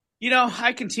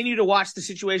I continue to watch the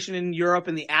situation in Europe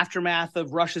in the aftermath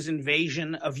of Russia's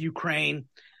invasion of Ukraine.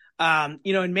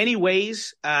 In many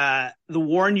ways, the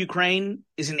war in Ukraine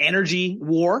is an energy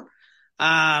war.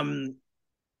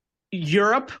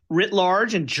 Europe writ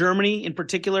large, and Germany in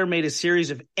particular, made a series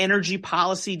of energy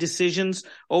policy decisions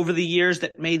over the years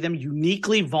that made them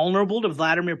uniquely vulnerable to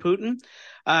Vladimir Putin.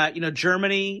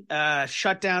 Germany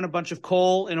shut down a bunch of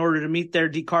coal in order to meet their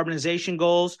decarbonization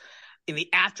goals. In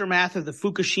the aftermath of the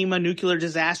Fukushima nuclear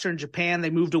disaster in Japan, they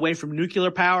moved away from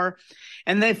nuclear power,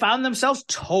 and they found themselves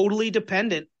totally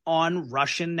dependent on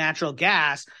Russian natural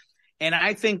gas. And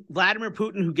I think Vladimir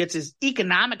Putin, who gets his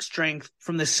economic strength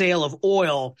from the sale of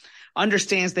oil,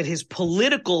 understands that his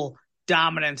political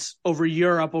dominance over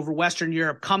Europe, over Western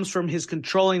Europe, comes from his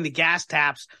controlling the gas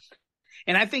taps.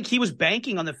 And I think he was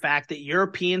banking on the fact that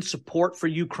European support for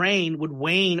Ukraine would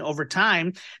wane over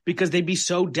time because they'd be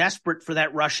so desperate for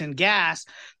that Russian gas.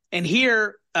 And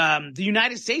here, the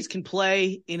United States can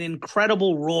play an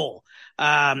incredible role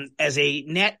as a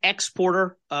net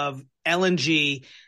exporter of LNG